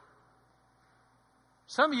ability.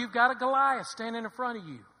 Some of you have got a Goliath standing in front of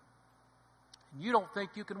you, and you don't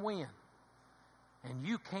think you can win. And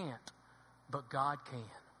you can't, but God can.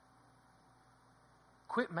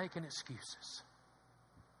 Quit making excuses.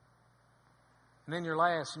 And then your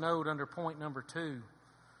last note under point number 2.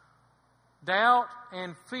 Doubt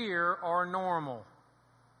and fear are normal,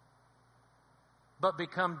 but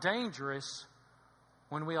become dangerous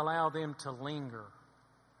when we allow them to linger.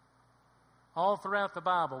 All throughout the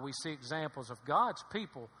Bible, we see examples of God's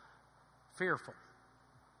people fearful.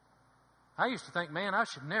 I used to think, man, I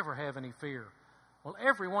should never have any fear. Well,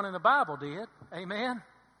 everyone in the Bible did. Amen?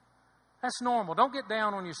 That's normal. Don't get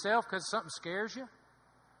down on yourself because something scares you.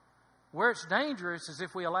 Where it's dangerous is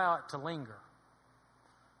if we allow it to linger.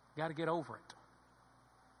 You've got to get over it.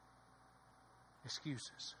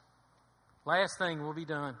 Excuses. Last thing, we'll be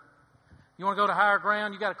done. You want to go to higher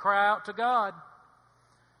ground, you've got to cry out to God.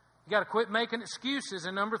 You've got to quit making excuses.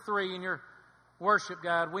 And number 3, in your worship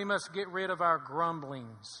guide, we must get rid of our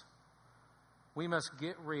grumblings. We must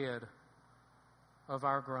get rid of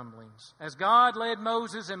our grumblings. As God led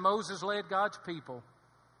Moses and Moses led God's people,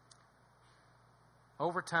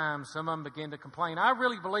 over time, some of them began to complain. I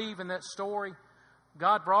really believe in that story.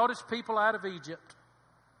 God brought His people out of Egypt.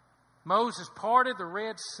 Moses parted the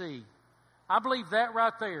Red Sea. I believe that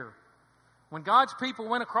right there. When God's people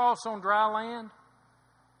went across on dry land,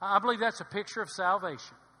 I believe that's a picture of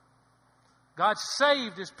salvation. God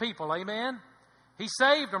saved His people, amen? He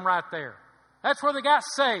saved them right there. That's where they got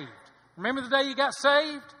saved. Remember the day you got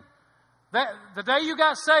saved? The day you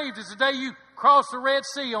got saved is the day you crossed the Red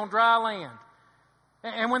Sea on dry land.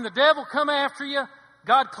 And when the devil come after you,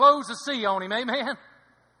 God closed the sea on him, amen?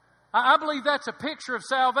 I believe that's a picture of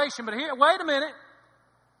salvation. But here, wait a minute.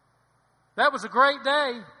 That was a great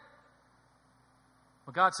day.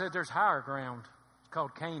 But God said there's higher ground. It's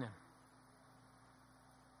called Canaan.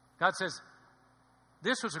 God says,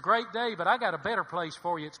 this was a great day, but I got a better place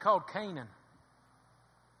for you. It's called Canaan.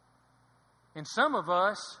 And some of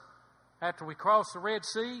us, after we cross the Red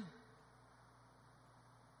Sea,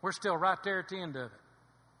 we're still right there at the end of it.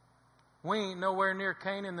 We ain't nowhere near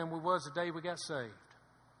Canaan than we was the day we got saved.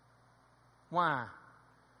 Why?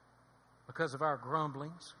 Because of our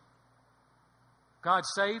grumblings. God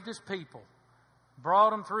saved His people,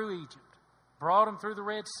 brought them through Egypt, brought them through the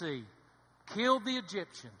Red Sea, killed the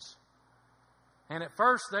Egyptians. And at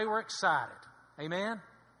first they were excited. Amen?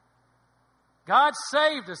 God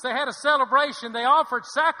saved us. They had a celebration. They offered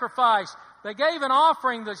sacrifice. They gave an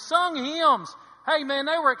offering. They sung hymns. Hey, man,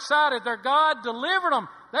 they were excited. Their God delivered them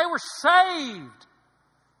They were saved.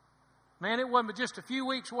 Man, it wasn't but just a few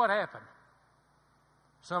weeks. What happened?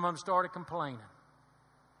 Some of them started complaining.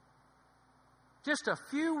 Just a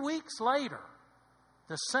few weeks later,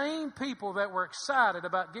 the same people that were excited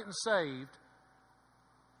about getting saved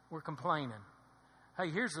were complaining. Hey,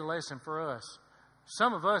 here's the lesson for us.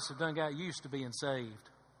 Some of us have done got used to being saved.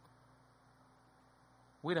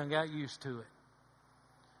 We done got used to it.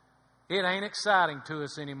 It ain't exciting to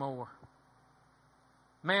us anymore.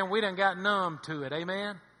 Man, we done got numb to it.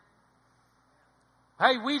 Amen?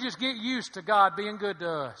 Hey, we just get used to God being good to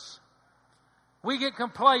us. We get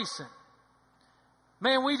complacent.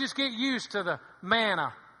 Man, we just get used to the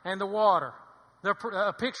manna and the water,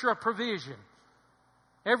 a picture of provision.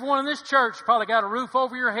 Everyone in this church probably got a roof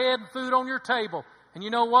over your head and food on your table. And you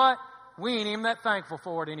know what? We ain't even that thankful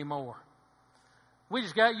for it anymore. We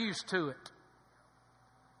just got used to it.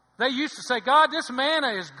 They used to say, God, this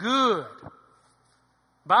manna is good.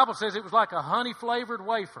 The Bible says it was like a honey-flavored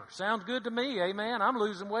wafer. Sounds good to me, amen. I'm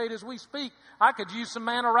losing weight as we speak. I could use some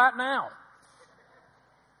manna right now.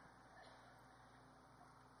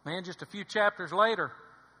 Man, just a few chapters later,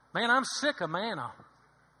 man, I'm sick of manna.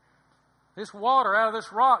 This water out of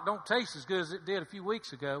this rock don't taste as good as it did a few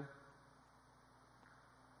weeks ago.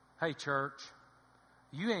 Hey, church,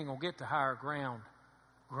 you ain't going to get to higher ground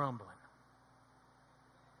grumbling.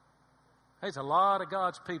 There's a lot of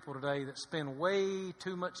God's people today that spend way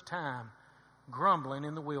too much time grumbling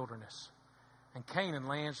in the wilderness. And Canaan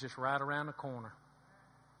land's just right around the corner.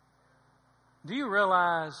 Do you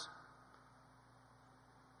realize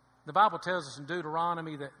the Bible tells us in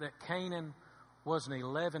Deuteronomy that Canaan was an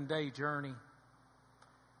 11-day journey,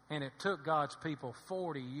 and it took God's people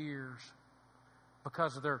 40 years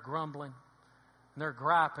because of their grumbling, and their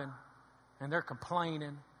griping, and their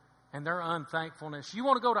complaining, and their unthankfulness. You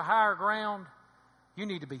want to go to higher ground? You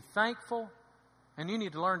need to be thankful, and you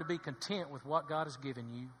need to learn to be content with what God has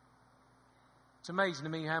given you. It's amazing to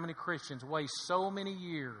me how many Christians waste so many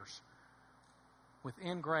years with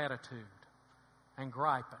ingratitude and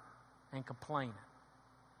griping and complaining.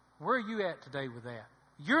 Where are you at today with that?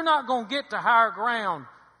 You're not going to get to higher ground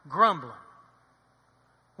grumbling.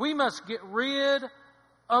 We must get rid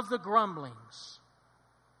of the grumblings.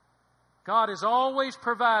 God has always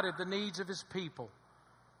provided the needs of His people.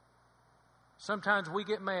 Sometimes we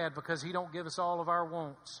get mad because He don't give us all of our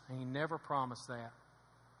wants, and He never promised that.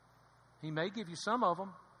 He may give you some of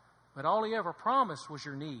them, but all He ever promised was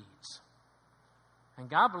your needs.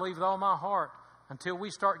 And I believe with all my heart, until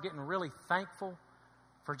we start getting really thankful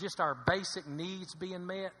for just our basic needs being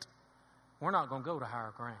met, we're not going to go to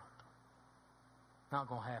higher ground. Not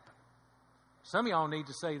going to happen. Some of y'all need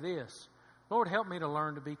to say this: Lord, help me to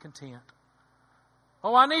learn to be content.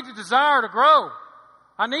 Oh, I need to desire to grow.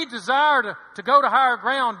 I need desire to go to higher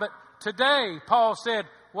ground. But today, Paul said,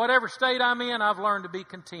 whatever state I'm in, I've learned to be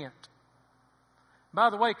content. By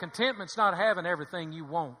the way, contentment's not having everything you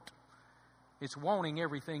want. It's wanting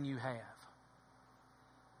everything you have.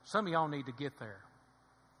 Some of y'all need to get there.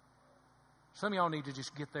 Some of y'all need to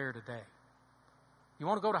just get there today. You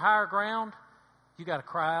want to go to higher ground? You got to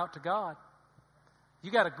cry out to God.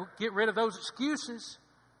 You got to get rid of those excuses.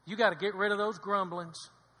 You got to get rid of those grumblings.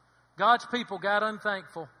 God's people got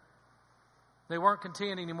unthankful. They weren't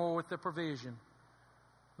content anymore with the provision.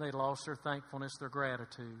 They lost their thankfulness, their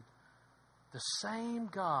gratitude. The same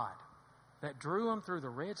God that drew them through the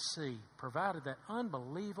Red Sea provided that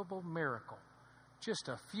unbelievable miracle. Just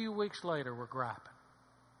a few weeks later, we're griping.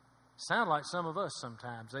 Sound like some of us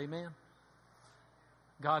sometimes, amen?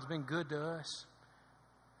 God's been good to us,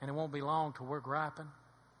 and it won't be long till we're griping.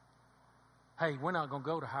 Hey, we're not going to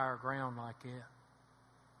go to higher ground like that.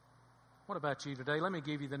 What about you today? Let me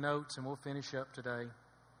give you the notes, and we'll finish up today.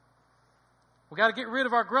 We've got to get rid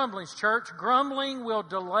of our grumblings, church. Grumbling will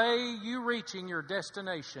delay you reaching your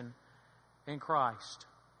destination in Christ.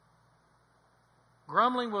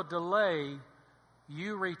 Grumbling will delay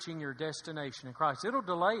you reaching your destination in Christ. It'll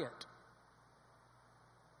delay it.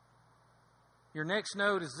 Your next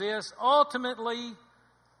note is this: ultimately,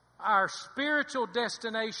 our spiritual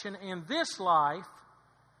destination in this life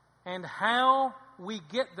and how we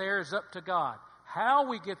get there is up to God. How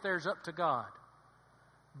we get there is up to God.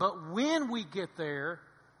 But when we get there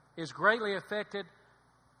is greatly affected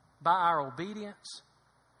by our obedience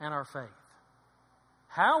and our faith.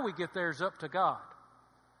 How we get there is up to God.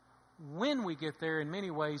 When we get there, in many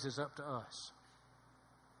ways, is up to us.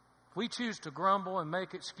 If we choose to grumble and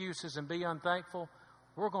make excuses and be unthankful,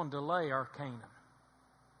 we're going to delay our Canaan.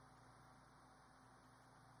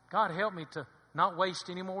 God, help me to not waste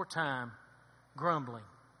any more time grumbling.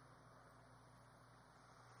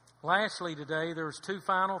 Lastly today, there's two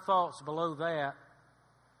final thoughts below that.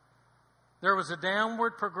 there was a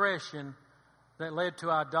downward progression that led to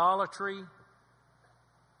idolatry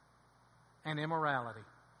and immorality.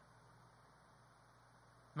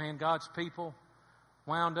 Man, God's people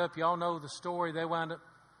wound up, y'all know the story, they wound up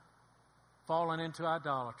falling into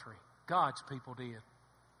idolatry. God's people did.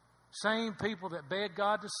 Same people that begged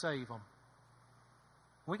God to save them.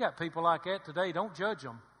 We got people like that today. Don't judge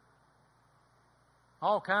them.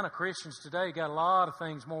 All kind of Christians today got a lot of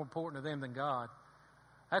things more important to them than God.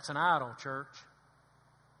 That's an idol, church.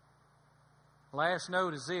 Last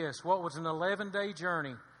note is this. What was an 11-day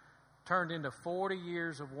journey turned into 40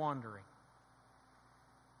 years of wandering.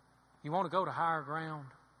 You want to go to higher ground?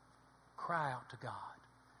 Cry out to God.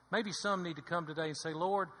 Maybe some need to come today and say,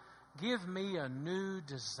 Lord, give me a new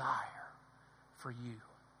desire for you.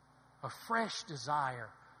 A fresh desire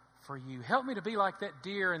for you. Help me to be like that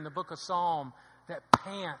deer in the book of Psalm that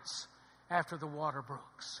pants after the water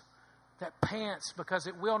brooks. That pants because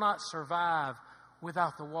it will not survive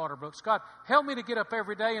without the water brooks. God, help me to get up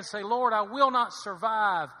every day and say, Lord, I will not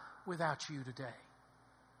survive without you today.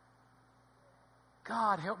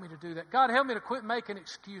 God, help me to do that. God, help me to quit making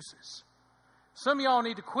excuses. Some of y'all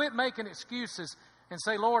need to quit making excuses and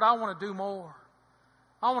say, Lord, I want to do more.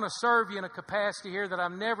 I want to serve you in a capacity here that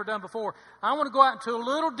I've never done before. I want to go out into a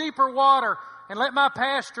little deeper water and let my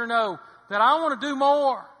pastor know that I want to do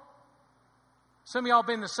more. Some of y'all have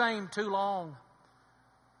been the same too long.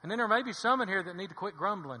 And then there may be some in here that need to quit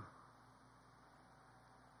grumbling.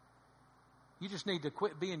 You just need to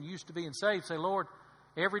quit being used to being saved. Say, Lord,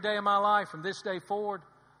 every day of my life from this day forward,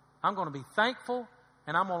 I'm going to be thankful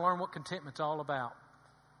and I'm going to learn what contentment's all about.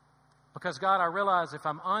 Because, God, I realize if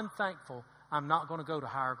I'm unthankful, I'm not going to go to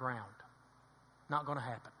higher ground. Not going to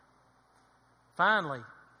happen. Finally,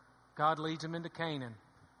 God leads them into Canaan.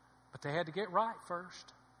 But they had to get right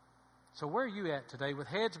first. So where are you at today with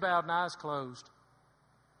heads bowed and eyes closed?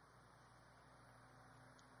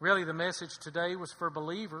 Really, the message today was for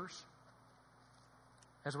believers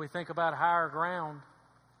as we think about higher ground.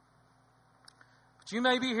 But you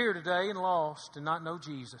may be here today and lost and not know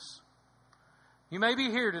Jesus. You may be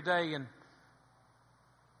here today and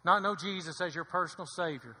not know Jesus as your personal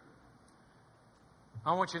Savior.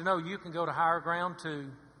 I want you to know you can go to higher ground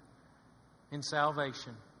too in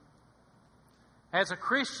salvation. As a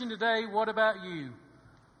Christian today, what about you?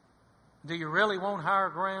 Do you really want higher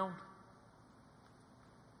ground?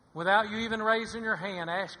 Without you even raising your hand,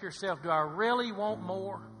 ask yourself, do I really want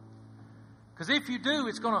more? Because if you do,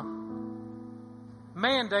 it's going to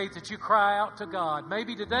mandate that you cry out to God.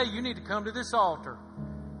 Maybe today you need to come to this altar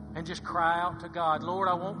and just cry out to God, Lord,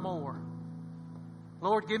 I want more.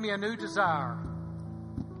 Lord, give me a new desire.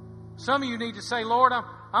 Some of you need to say, Lord,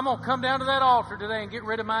 I'm going to come down to that altar today and get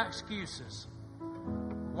rid of my excuses.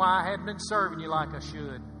 Why I hadn't been serving you like I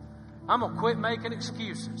should. I'm going to quit making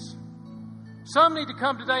excuses. Some need to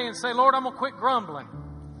come today and say, Lord, I'm going to quit grumbling.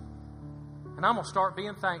 And I'm going to start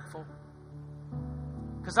being thankful.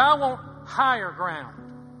 Because I want higher ground.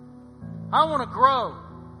 I want to grow.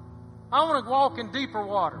 I want to walk in deeper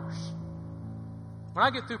waters. When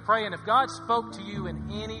I get through praying, if God spoke to you in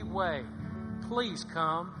any way, please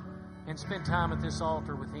come and spend time at this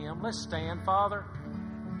altar with Him. Let's stand, Father.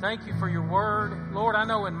 Thank you for your word. Lord, I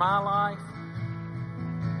know in my life,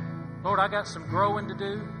 Lord, I got some growing to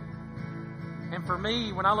do. And for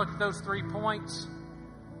me, when I look at those 3 points,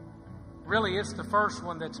 really it's the first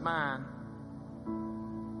one that's mine.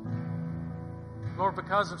 Lord,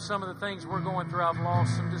 because of some of the things we're going through, I've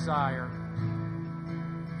lost some desire.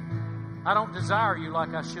 I don't desire you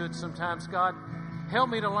like I should sometimes, God. Help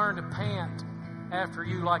me to learn to pant after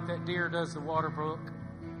you like that deer does the water brook.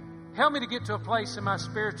 Help me to get to a place in my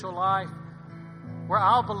spiritual life where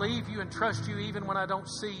I'll believe you and trust you even when I don't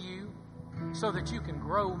see you, so that you can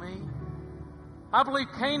grow me. I believe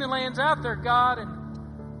Canaan land's out there, God, and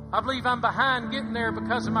I believe I'm behind getting there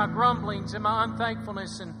because of my grumblings and my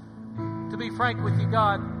unthankfulness, and to be frank with you,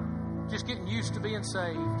 God, just getting used to being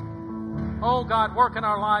saved. Oh, God, work in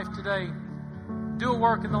our life today. Do a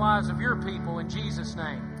work in the lives of your people in Jesus'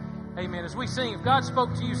 name. Amen. As we sing, if God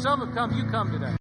spoke to you, some have come, you come today.